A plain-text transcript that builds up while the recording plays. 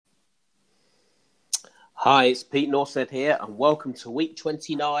Hi, it's Pete Norstead here, and welcome to week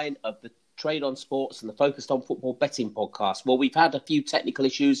 29 of the Trade on Sports and the Focused on Football Betting podcast. Well, we've had a few technical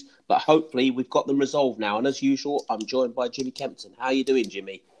issues, but hopefully we've got them resolved now. And as usual, I'm joined by Jimmy Kempton. How are you doing,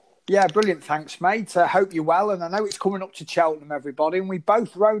 Jimmy? Yeah, brilliant. Thanks, mate. I hope you're well. And I know it's coming up to Cheltenham, everybody. And we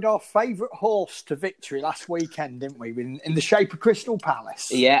both rode our favourite horse to victory last weekend, didn't we? In the shape of Crystal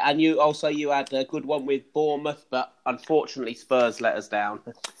Palace. Yeah, and you had a good one with Bournemouth, but unfortunately Spurs let us down.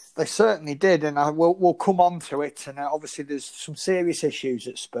 They certainly did, and we'll come on to it. And obviously, there's some serious issues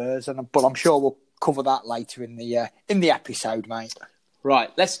at Spurs, but I'm sure we'll cover that later in the episode, mate.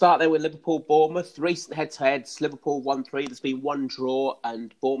 Right, let's start there with Liverpool-Bournemouth. Recent head-to-heads, Liverpool 1-3. There's been one draw,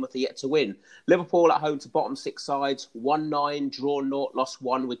 and Bournemouth are yet to win. Liverpool at home to bottom six sides, 1-9, draw 0, lost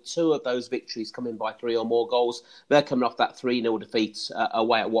 1, with two of those victories coming by 3 or more goals. They're coming off that 3-0 defeat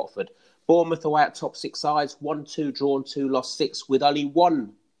away at Watford. Bournemouth away at top six sides, 1-2, drawn 2, lost 6, with only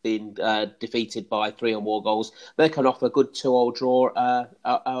one being defeated by 3 or more goals. They're coming off a good 2-2 draw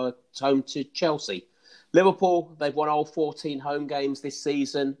at home to Chelsea. Liverpool, they've won all 14 home games this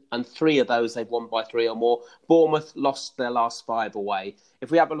season, and 3 of those they've won by 3 or more. Bournemouth lost their last 5 away.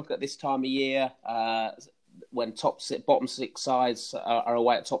 If we have a look at this time of year, when bottom six sides are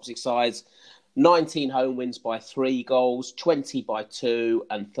away at top six sides, 19 home wins by 3 goals, 20 by 2,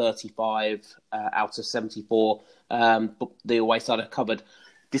 and 35 out of 74 the away side are covered.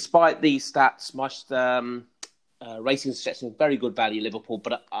 Despite these stats, Racing suggesting very good value Liverpool,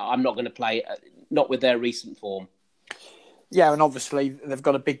 but I'm not going to play, not with their recent form. Yeah, and obviously they've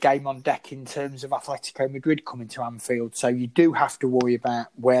got a big game on deck in terms of Atletico Madrid coming to Anfield, so you do have to worry about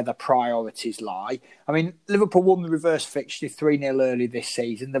where the priorities lie. I mean, Liverpool won the reverse fixture 3-0 early this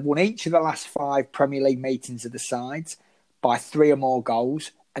season. They've won each of the last 5 Premier League meetings of the sides by 3 or more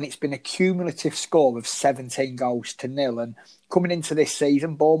goals, and it's been a cumulative score of 17 goals to 0. And coming into this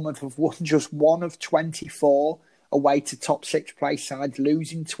season, Bournemouth have won just 1 of 24 away to top 6 place sides,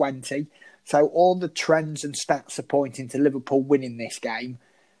 losing 20. So all the trends and stats are pointing to Liverpool winning this game.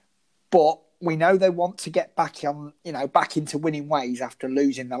 But we know they want to get back into winning ways after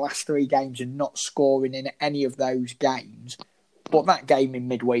losing the last 3 games and not scoring in any of those games. But that game in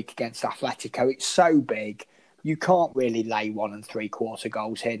midweek against Atletico, it's so big. You can't really lay 1 3/4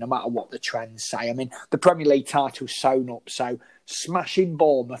 goals here, no matter what the trends say. I mean, the Premier League title's sewn up, so smashing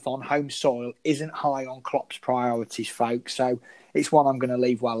Bournemouth on home soil isn't high on Klopp's priorities, folks. So it's one I'm going to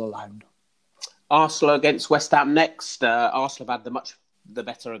leave well alone. Arsenal against West Ham next. Arsenal have had the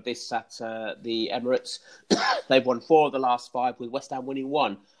better of this at the Emirates. They've won 4 of the last 5, with West Ham winning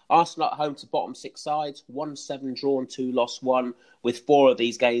 1. Arsenal at home to bottom 6 sides, 1-7, drawn 2, lost 1, with 4 of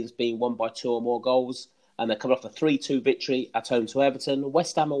these games being won by 2 or more goals. And they're coming off a 3-2 victory at home to Everton.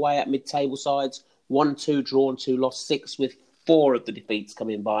 West Ham away at mid-table sides, 1-2, drawn 2, lost 6, with 4 of the defeats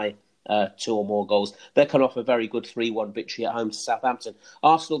coming by 2 or more goals. They're coming off a very good 3-1 victory at home to Southampton.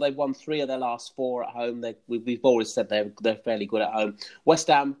 Arsenal, they've won 3 of their last 4 at home. We've always said they're fairly good at home. West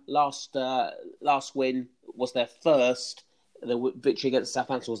Ham, last win was their first. The victory against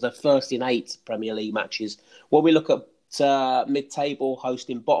Southampton was their first in 8 Premier League matches. When we look at mid-table,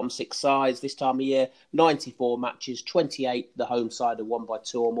 hosting bottom 6 sides this time of year, 94 matches, 28 the home side have won by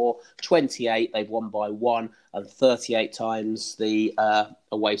 2 or more, 28 they've won by 1, and 38 times the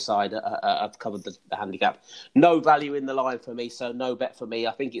away side have covered the handicap. No value in the line for me, so no bet for me.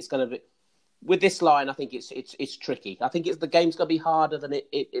 I think it's going to be, with this line, I think it's tricky. I think the game's going to be harder than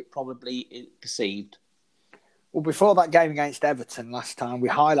it probably is perceived. Well, before that game against Everton last time, we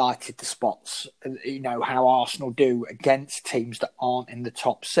highlighted the spots, how Arsenal do against teams that aren't in the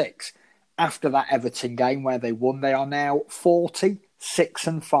top 6. After that Everton game where they won, they are now 40, 6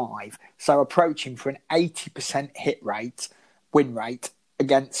 and 5. So approaching for an 80% win rate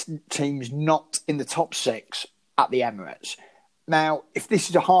against teams not in the top 6 at the Emirates. Now, if this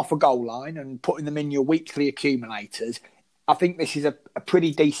is a half a goal line and putting them in your weekly accumulators, I think this is a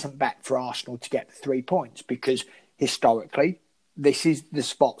pretty decent bet for Arsenal to get the 3 points, because historically, this is the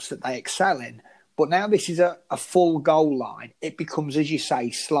spots that they excel in. But now this is a full goal line. It becomes, as you say,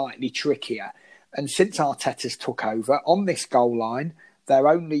 slightly trickier. And since Arteta's took over, on this goal line, they're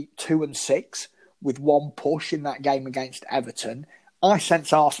only 2 and 6, with 1 push in that game against Everton. I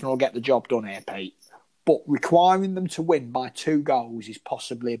sense Arsenal will get the job done here, Pete. But requiring them to win by 2 goals is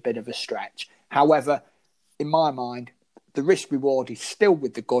possibly a bit of a stretch. However, in my mind, the risk-reward is still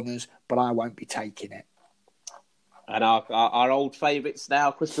with the Gunners, but I won't be taking it. And our old favourites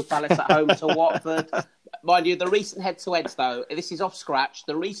now, Crystal Palace at home to Watford. Mind you, the recent head-to-heads, though, this is off scratch.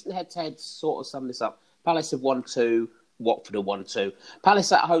 The recent head-to-heads sort of sum this up. Palace have won 2, Watford are 1-2.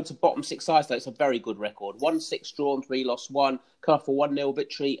 Palace at home to bottom six sides, though, it's a very good record. 1-6 drawn, 3 lost, 1. Come off a 1-0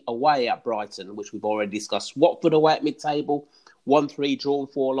 victory away at Brighton, which we've already discussed. Watford away at mid-table, 1-3 drawn,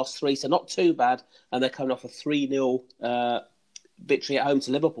 4 lost, 3. So not too bad. And they're coming off a 3-0 victory at home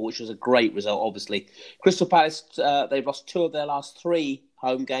to Liverpool, which was a great result, obviously. Crystal Palace, they've lost 2 of their last 3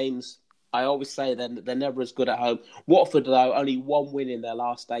 home games. I always say they're never as good at home. Watford, though, only 1 win in their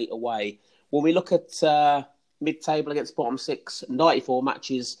last 8 away. When we look at mid-table against bottom 6, 94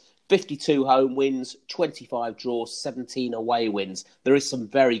 matches, 52 home wins, 25 draws, 17 away wins. There is some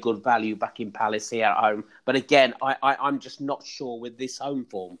very good value back in Palace here at home. But again, I'm just not sure with this home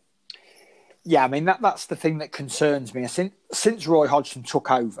form. Yeah, I mean, that's the thing that concerns me. Since Roy Hodgson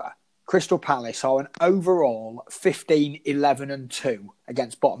took over, Crystal Palace are an overall 15, 11 and 2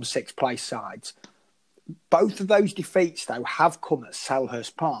 against bottom 6 place sides. Both of those defeats, though, have come at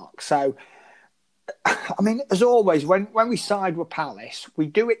Selhurst Park. So, I mean, as always, when we side with Palace, we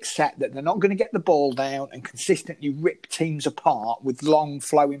do accept that they're not going to get the ball down and consistently rip teams apart with long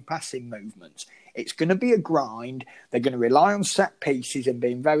flowing passing movements. It's going to be a grind. They're going to rely on set pieces and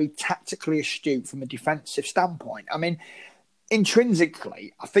being very tactically astute from a defensive standpoint. I mean,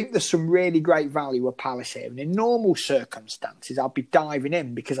 intrinsically, I think there's some really great value with Palace here. And in normal circumstances, I'll be diving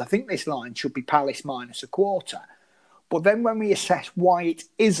in because I think this line should be Palace minus a quarter. But then when we assess why it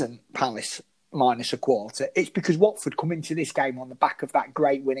isn't Palace minus a quarter, it's because Watford come into this game on the back of that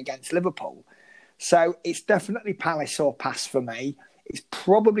great win against Liverpool. So it's definitely Palace or pass for me. It's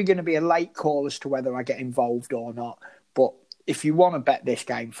probably going to be a late call as to whether I get involved or not. But if you want to bet this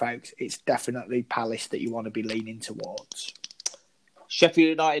game, folks, it's definitely Palace that you want to be leaning towards. Sheffield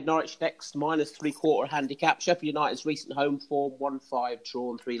United, Norwich next, minus 3/4 handicap. Sheffield United's recent home form, 1-5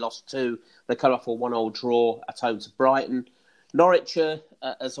 drawn, 3 lost, 2. They come off a 1-0 draw at home to Brighton. Norwich,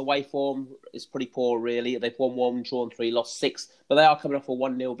 as away form, is pretty poor, really. They've won 1, drawn 3, lost 6. But they are coming off a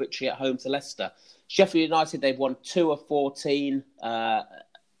 1-0 victory at home to Leicester. Sheffield United, they've won 2 of 14 by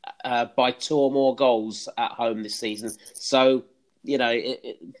 2 or more goals at home this season. So, you know,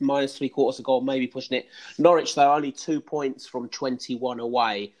 minus 3/4 a goal, maybe pushing it. Norwich, though, only 2 points from 21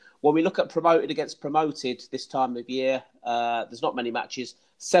 away. When we look at promoted against promoted this time of year, there's not many matches.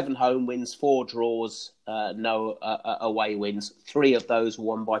 7 home wins, 4 draws, no away wins. 3 of those were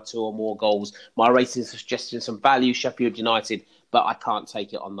won by 2 or more goals. My rating is suggesting some value, Sheffield United, but I can't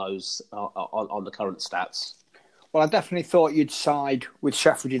take it on those on the current stats. Well, I definitely thought you'd side with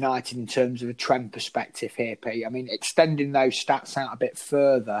Sheffield United in terms of a trend perspective here, Pete. I mean, extending those stats out a bit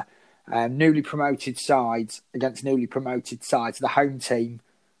further, newly promoted sides against newly promoted sides, the home team,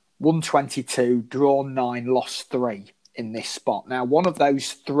 122, drawn 9, lost 3 in this spot. Now, one of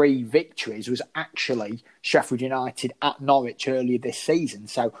those 3 victories was actually Sheffield United at Norwich earlier this season.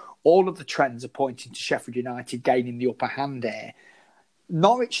 So all of the trends are pointing to Sheffield United gaining the upper hand here.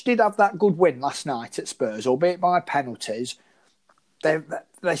 Norwich did have that good win last night at Spurs, albeit by penalties.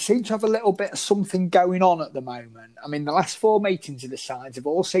 They seem to have a little bit of something going on at the moment. I mean, the last 4 meetings of the sides have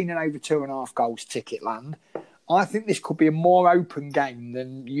all seen an over 2.5 goals ticket land. I think this could be a more open game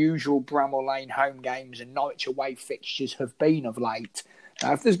than usual Bramall Lane home games and Norwich away fixtures have been of late.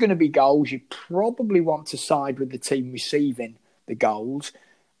 Now, if there's going to be goals, you probably want to side with the team receiving the goals.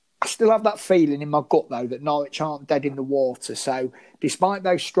 I still have that feeling in my gut, though, that Norwich aren't dead in the water. So, despite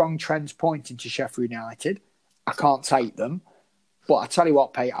those strong trends pointing to Sheffield United, I can't take them. But I tell you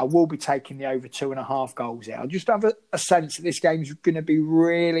what, Pete, I will be taking the over 2.5 goals here. I just have a sense that this game's going to be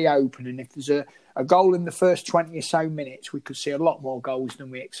really open. And if there's a goal in the first 20 or so minutes, we could see a lot more goals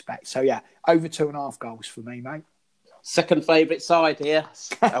than we expect. So, yeah, over 2.5 goals for me, mate. Second favourite side here,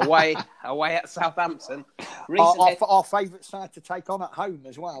 away at Southampton. Our favourite side to take on at home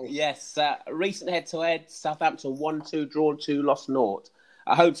as well. Yes, recent head-to-head, Southampton 1-2, drawn 2, lost 0.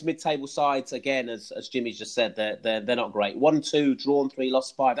 At home to mid-table sides, again, as Jimmy's just said, they're not great. 1-2, drawn 3,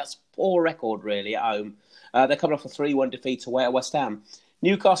 lost 5. That's a poor record, really, at home. They're coming off a 3-1 defeat away at West Ham.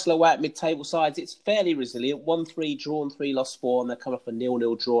 Newcastle away at mid-table sides, it's fairly resilient. 1-3, drawn 3, lost 4, and they're coming off a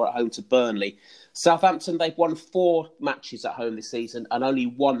 0-0 draw at home to Burnley. Southampton, they've won 4 matches at home this season, and only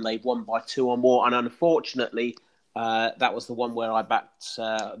 1 they've won by 2 or more. And unfortunately, that was the one where I backed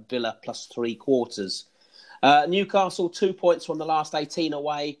Villa plus 3/4. Newcastle, 2 points from the last 18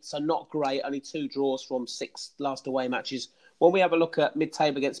 away, so not great. Only 2 draws from 6 last away matches. When we have a look at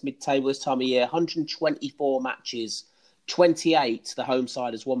mid-table against mid-table this time of year, 124 matches. 28, the home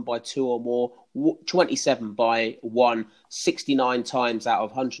side has won by 2 or more, 27 by 1, 69 times out of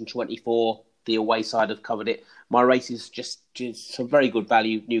 124, the away side have covered it. My race is just some very good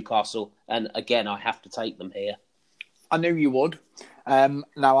value, Newcastle, and again, I have to take them here. I knew you would.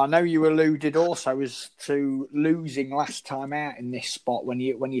 Now, I know you alluded also as to losing last time out in this spot when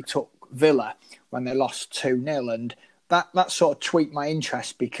you took Villa when they lost 2-0, and that sort of tweaked my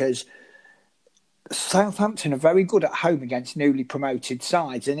interest because Southampton are very good at home against newly promoted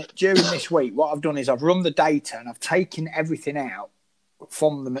sides. And during this week, what I've done is I've run the data and I've taken everything out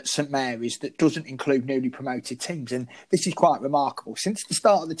from them at St Mary's that doesn't include newly promoted teams. And this is quite remarkable. Since the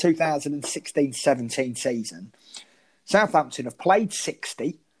start of the 2016-17 season, Southampton have played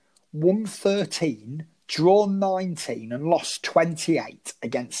 60, won 13, drawn 19 and lost 28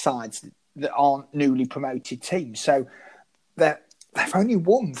 against sides that aren't newly promoted teams. So they've only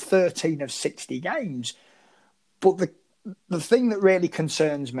won 13 of 60 games. But the thing that really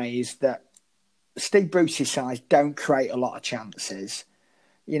concerns me is that Steve Bruce's sides don't create a lot of chances.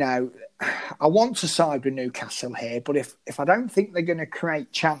 You know, I want to side with Newcastle here, but if I don't think they're going to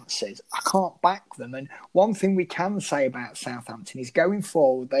create chances, I can't back them. And one thing we can say about Southampton is going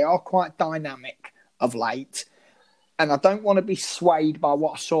forward, they are quite dynamic of late. And I don't want to be swayed by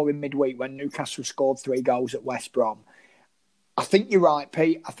what I saw in midweek when Newcastle scored 3 goals at West Brom. I think you're right,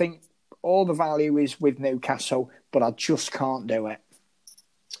 Pete. I think all the value is with Newcastle, but I just can't do it.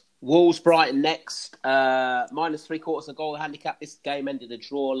 Wolves Brighton next. Minus 3/4 goal handicap. This game ended a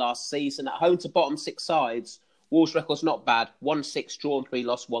draw last season. At home to bottom 6 sides. Wolves' record's not bad. 1-6 drawn, 3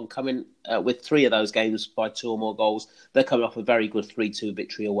 lost, 1 coming with 3 of those games by 2 or more goals. They're coming off a very good 3-2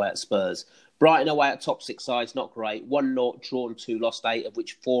 victory away at Spurs. Brighton away at top 6 sides, not great. 1-0 drawn, 2 lost, 8 of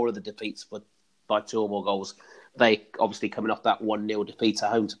which 4 of the defeats were by 2 or more goals. They obviously coming off that 1-0 defeat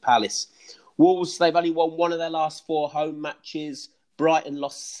at home to Palace. Wolves, they've only won 1 of their last 4 home matches. Brighton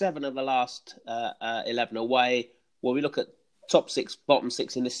lost 7 of the last 11 away. Well, we look at top 6, bottom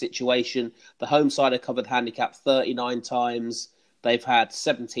 6 in this situation. The home side have covered handicap 39 times. They've had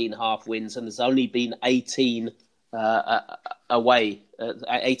 17 half wins, and there's only been 18 away.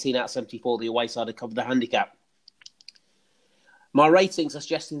 18 out of 74, the away side have covered the handicap. My ratings are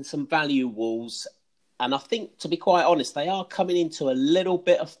suggesting some value, Wolves. And I think, to be quite honest, they are coming into a little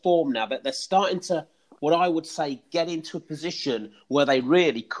bit of form now. But they're starting to, what I would say, get into a position where they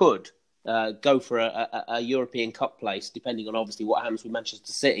really could go for a European Cup place, depending on obviously what happens with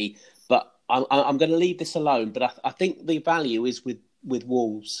Manchester City. But I'm going to leave this alone. But I think the value is with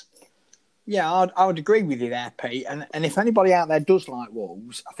Wolves. Yeah, I would agree with you there, Pete. And if anybody out there does like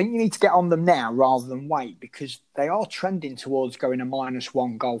Wolves, I think you need to get on them now rather than wait, because they are trending towards going a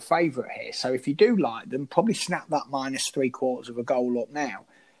 -1 goal favourite here. So if you do like them, probably snap that minus 3/4 goal up now.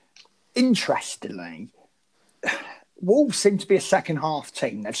 Interestingly, Wolves seem to be a second half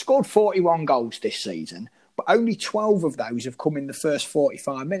team. They've scored 41 goals this season, but only 12 of those have come in the first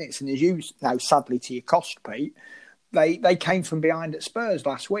 45 minutes. And as you know, sadly to your cost, Pete, they came from behind at Spurs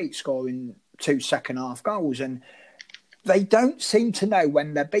last week, scoring 2 second half goals. And they don't seem to know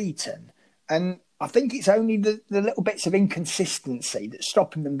when they're beaten. And I think it's only the little bits of inconsistency that's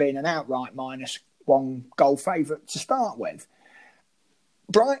stopping them being an outright -1 goal favourite to start with.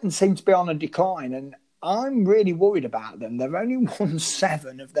 Brighton seem to be on a decline, and I'm really worried about them. They've only won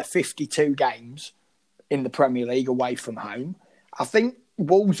 7 of their 52 games in the Premier League away from home. I think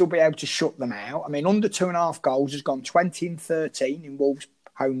Wolves will be able to shut them out. I mean, under 2.5 goals has gone 20-13 in Wolves'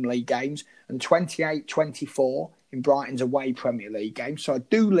 home league games and 28-24 in Brighton's away Premier League games. So I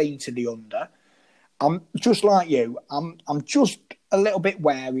do lean to the under. I'm just like you. I'm just a little bit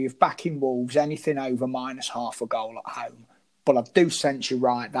wary of backing Wolves anything over -0.5 goal at home. But I do sense you're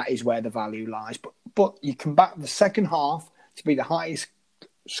right. That is where the value lies. But you can back the second half to be the highest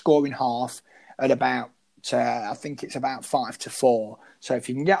scoring half at about, I think it's about 5-4. So if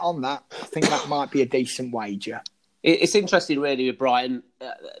you can get on that, I think that might be a decent wager. It's interesting, really, with Brighton.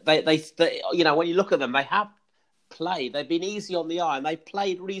 They you know, when you look at them, they have played. They've been easy on the eye, and they've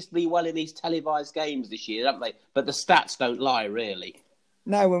played reasonably well in these televised games this year, haven't they? But the stats don't lie, really.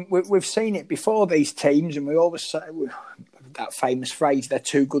 No, we've seen it before, these teams, and we always say that famous phrase, they're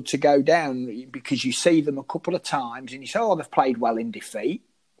too good to go down, because you see them a couple of times and you say, oh, they've played well in defeat.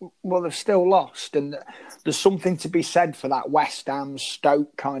 Well, they've still lost. And there's something to be said for that West Ham,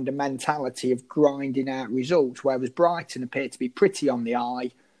 Stoke kind of mentality of grinding out results, whereas Brighton appear to be pretty on the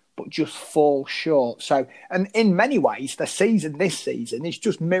eye, but just fall short. So, and in many ways, this season is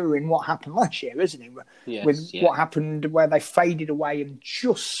just mirroring what happened last year, isn't it? Yes, what happened where they faded away and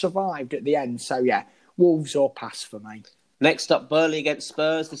just survived at the end. So, yeah, Wolves or pass for me. Next up, Burnley against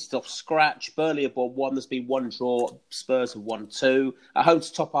Spurs. This is off scratch. Burnley have won 1. There's been 1 draw. Spurs have won 2. At home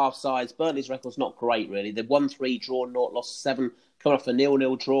to top half sides, Burnley's record's not great, really. They've won 3, drawn 0, lost 7, coming off a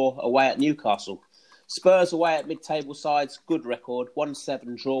 0-0 draw away at Newcastle. Spurs away at mid-table sides, good record,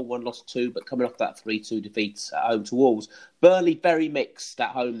 1-7 draw, 1 lost 2, but coming off that 3-2 defeat at home to Wolves. Burnley very mixed at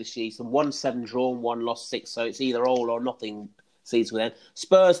home this season, 1-7 draw, 1 lost 6, so it's either all or nothing season with them.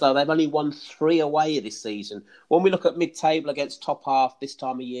 Spurs, though, they've only won 3 away this season. When we look at mid-table against top half this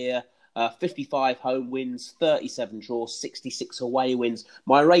time of year, 55 home wins, 37 draws, 66 away wins.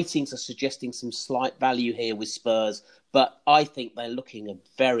 My ratings are suggesting some slight value here with Spurs, but I think they're looking a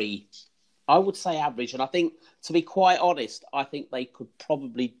very, I would say, average. And I think, to be quite honest, I think they could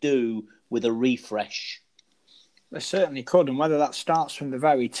probably do with a refresh. They certainly could, and whether that starts from the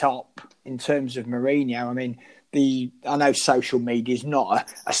very top in terms of Mourinho, I mean, I know social media is not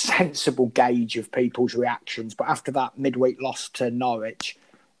a sensible gauge of people's reactions, but after that midweek loss to Norwich,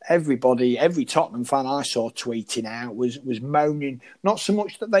 every Tottenham fan I saw tweeting out was moaning, not so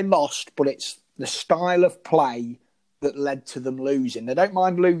much that they lost, but it's the style of play that led to them losing. They don't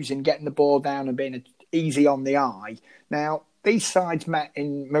mind losing, getting the ball down and being easy on the eye. Now, these sides met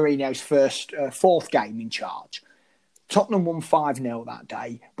in Mourinho's fourth game in charge. Tottenham won 5-0 that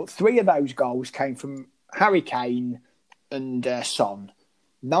day, but 3 of those goals came from Harry Kane and Son.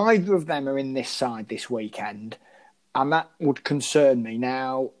 Neither of them are in this side this weekend, and that would concern me.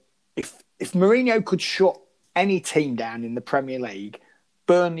 Now, if Mourinho could shut any team down in the Premier League,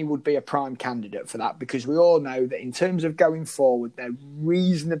 Burnley would be a prime candidate for that, because we all know that in terms of going forward, they're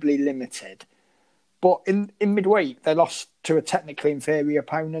reasonably limited. But in midweek, they lost to a technically inferior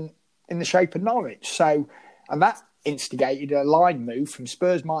opponent in the shape of Norwich. And that instigated a line move from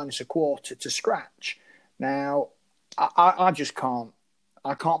Spurs minus a quarter to scratch. Now, I just can't.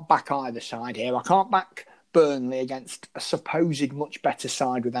 I can't back either side here. I can't back Burnley against a supposed much better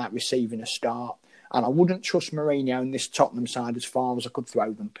side without receiving a start. And I wouldn't trust Mourinho in this Tottenham side as far as I could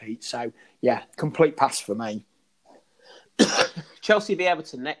throw them, Pete. So, yeah, complete pass for me. Chelsea v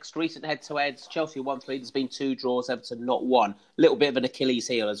Everton next. Recent head-to-heads. Chelsea 1-3. There's been 2 draws. Everton not 1. A little bit of an Achilles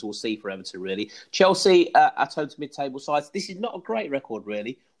heel, as we'll see for Everton, really. Chelsea at home to mid-table sides. This is not a great record,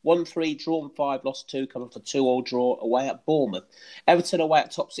 really. 1-3, drawn 5, lost 2, coming off a 2-2 draw away at Bournemouth. Everton away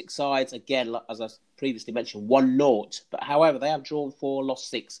at top 6 sides. Again, as I previously mentioned, 1-0. But however, they have drawn 4, lost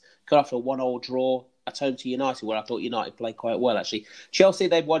 6, cut off a 1-1 draw at home to United, where I thought United played quite well, actually. Chelsea,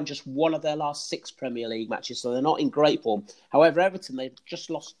 they've won just 1 of their last 6 Premier League matches, so they're not in great form. However, Everton, they've just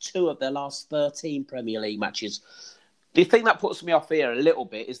lost 2 of their last 13 Premier League matches. The thing that puts me off here a little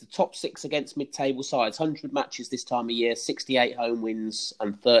bit is the top 6 against mid-table sides. 100 matches this time of year, 68 home wins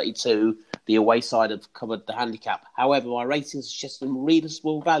and 32. The away side have covered the handicap. However, my ratings are just some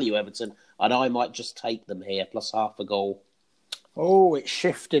reasonable value, Everton, and I might just take them here, plus half a goal. Oh, it's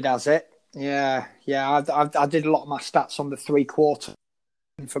shifted, has it? Yeah. I did a lot of my stats on the 3-quarter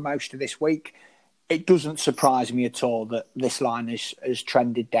for most of this week. It doesn't surprise me at all that this line has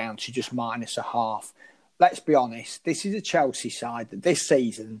trended down to just minus a half. Let's be honest, this is a Chelsea side that this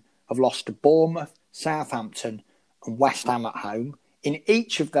season have lost to Bournemouth, Southampton and West Ham at home. In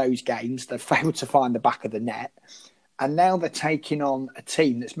each of those games, they've failed to find the back of the net. And now they're taking on a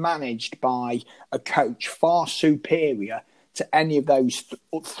team that's managed by a coach far superior to any of those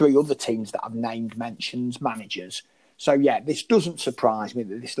 3 other teams that I've named managers. So, yeah, this doesn't surprise me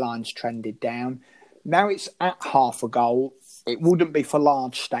that this line's trended down. Now it's at half a goal. It wouldn't be for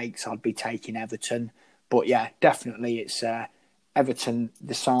large stakes. I'd be taking Everton. But, yeah, definitely it's Everton,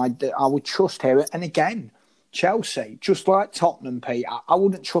 the side that I would trust here. And again, Chelsea, just like Tottenham, Pete, I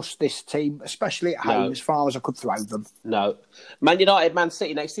wouldn't trust this team, especially at home, as far as I could throw them. No. Man United, Man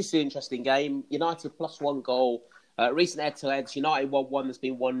City next. This is an interesting game. United plus 1 goal. Recent head-to-heads, United won 1, there's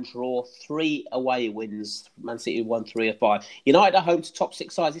been 1 draw, 3 away wins. Man City won 3 of 5. United are home to top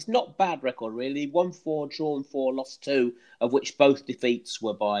 6 sides. It's not a bad record, really. 1-4, drawn 4, lost 2, of which both defeats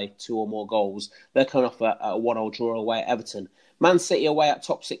were by 2 or more goals. They're coming off a 1-1 draw away at Everton. Man City away at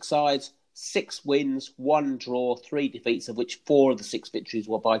top 6 sides, 6 wins, 1 draw, 3 defeats, of which 4 of the 6 victories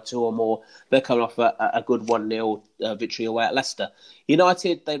were by 2 or more. They're coming off a good 1-0 victory away at Leicester.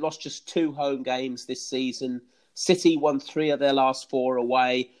 United, they've lost just 2 home games this season. City won 3 of their last 4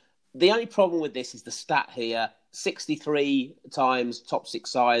 away. The only problem with this is the stat here. 63 times top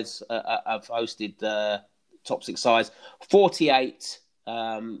 6 sides have hosted top 6 sides. 48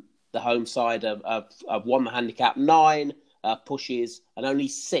 the home side have won the handicap. 9 pushes, and only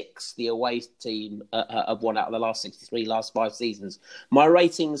 6 the away team have won out of the last 63 last 5 seasons. My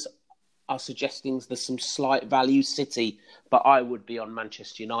ratings are suggesting there's some slight value City, but I would be on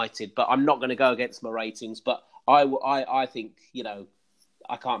Manchester United. But I'm not going to go against my ratings, but I think,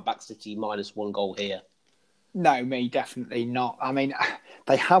 I can't back City minus 1 goal here. No, me, definitely not. I mean,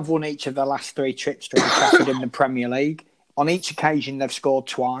 they have won each of their last 3 trips to Old Trafford in the Premier League. On each occasion, they've scored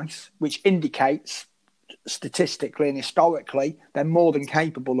twice, which indicates statistically and historically, they're more than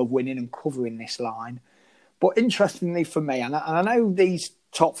capable of winning and covering this line. But interestingly for me, and I know these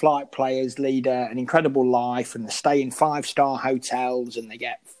top flight players lead an incredible life and they stay in 5-star hotels and they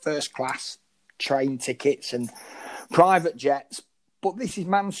get first class train tickets and private jets. But this is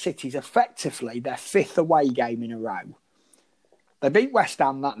Man City's effectively their 5th away game in a row. They beat West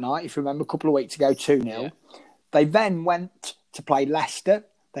Ham that night, if you remember, a couple of weeks ago, 2-0. Yeah. They then went to play Leicester.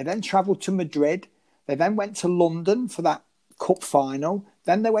 They then travelled to Madrid. They then went to London for that cup final.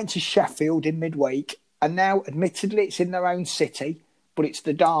 Then they went to Sheffield in midweek. And now, admittedly, it's in their own city, but it's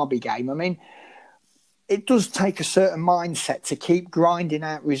the derby game. I mean, it does take a certain mindset to keep grinding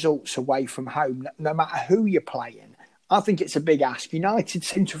out results away from home, no matter who you're playing. I think it's a big ask. United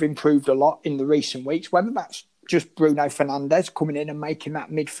seem to have improved a lot in the recent weeks, whether that's just Bruno Fernandes coming in and making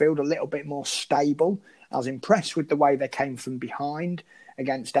that midfield a little bit more stable. I was impressed with the way they came from behind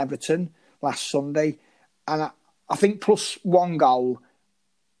against Everton last Sunday. And I think plus 1 goal,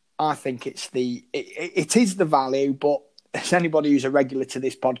 I think it is the value, but as anybody who's a regular to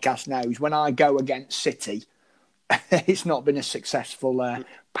this podcast knows, when I go against City, it's not been a successful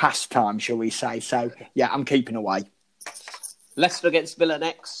pastime, shall we say. So, yeah, I'm keeping away. Leicester against Villa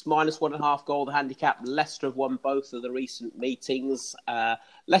next, -1.5 goal, the handicap. Leicester have won both of the recent meetings.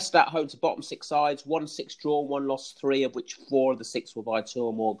 Leicester at home to bottom 6 sides, 1-6 draw, 1 loss, 3 of which 4 of the 6 were by 2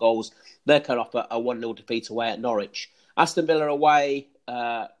 or more goals. They're cut off a 1-0 defeat away at Norwich. Aston Villa away,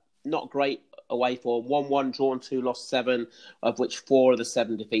 not great away for 1-1 drawn, 2 lost, 7 of which 4 of the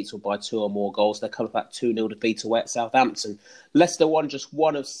 7 defeats were by 2 or more goals. They're cut off that 2-0 defeat away at Southampton. Leicester won just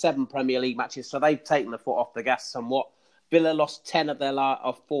 1 of 7 Premier League matches, so they've taken the foot off the gas somewhat. Villa lost 10 of their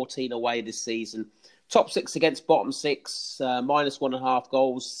 14 away this season. Top 6 against bottom 6, -1.5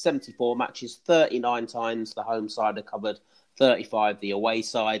 goals, 74 matches, 39 times the home side are covered, 35 the away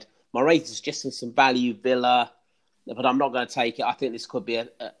side. My rating is just in some value, Villa, but I'm not going to take it. I think this could be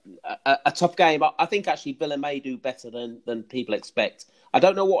a tough game. I think actually Villa may do better than people expect. I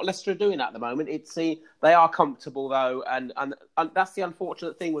don't know what Leicester are doing at the moment. They are comfortable though, and that's the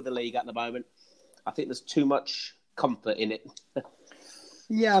unfortunate thing with the league at the moment. I think there's too much comfort in it.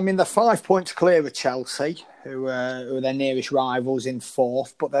 Yeah, I mean, they're 5 points clear of Chelsea, who are their nearest rivals in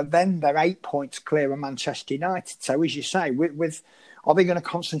 4th, but they're 8 points clear of Manchester United. So, as you say, are they going to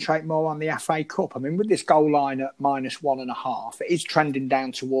concentrate more on the FA Cup? I mean, with this goal line at -1.5, it is trending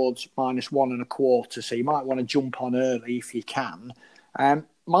down towards -1.25, so you might want to jump on early if you can.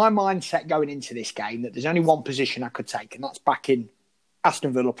 My mindset going into this game, that there's only one position I could take, and that's backing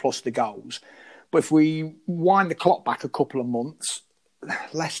Aston Villa plus the goals. But if we wind the clock back a couple of months,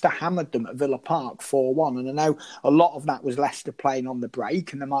 Leicester hammered them at Villa Park 4-1. And I know a lot of that was Leicester playing on the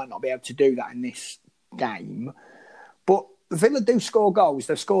break, and they might not be able to do that in this game. But Villa do score goals.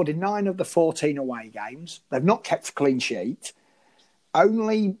 They've scored in 9 of the 14 away games. They've not kept a clean sheet.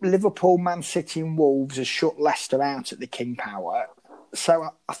 Only Liverpool, Man City and Wolves has shut Leicester out at the King Power.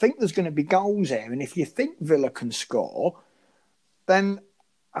 So I think there's going to be goals here. And if you think Villa can score, then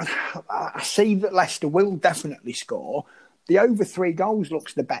I see that Leicester will definitely score. The over 3 goals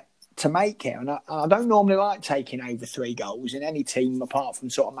looks the bet to make here. And I don't normally like taking over 3 goals in any team apart from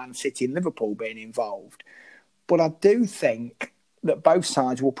sort of Man City and Liverpool being involved. But I do think that both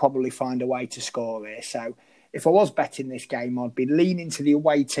sides will probably find a way to score here. So if I was betting this game, I'd be leaning to the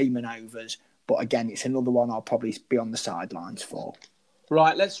away team and overs. But again, it's another one I'll probably be on the sidelines for.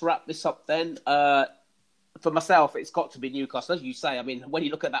 Right, let's wrap this up then. For myself, it's got to be Newcastle. As you say, I mean, when you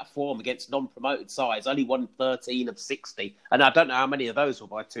look at that form against non-promoted sides, only won 13 of 60. And I don't know how many of those were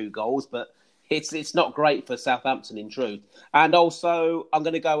by 2 goals, but it's not great for Southampton in truth. And also, I'm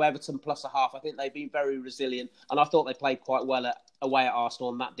going to go Everton plus 0.5. I think they've been very resilient, and I thought they played quite well away at Arsenal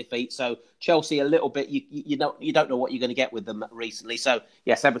on that defeat. So Chelsea a little bit, you don't know what you're going to get with them recently. So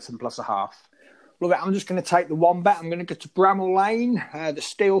yes, Everton plus 0.5. Look, I'm just going to take the one bet. I'm going to go to Bramall Lane, the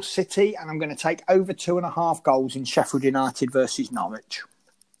Steel City, and I'm going to take over 2.5 goals in Sheffield United versus Norwich.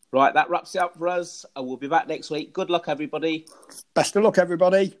 Right, that wraps it up for us. We'll be back next week. Good luck, everybody. Best of luck,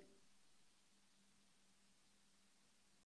 everybody.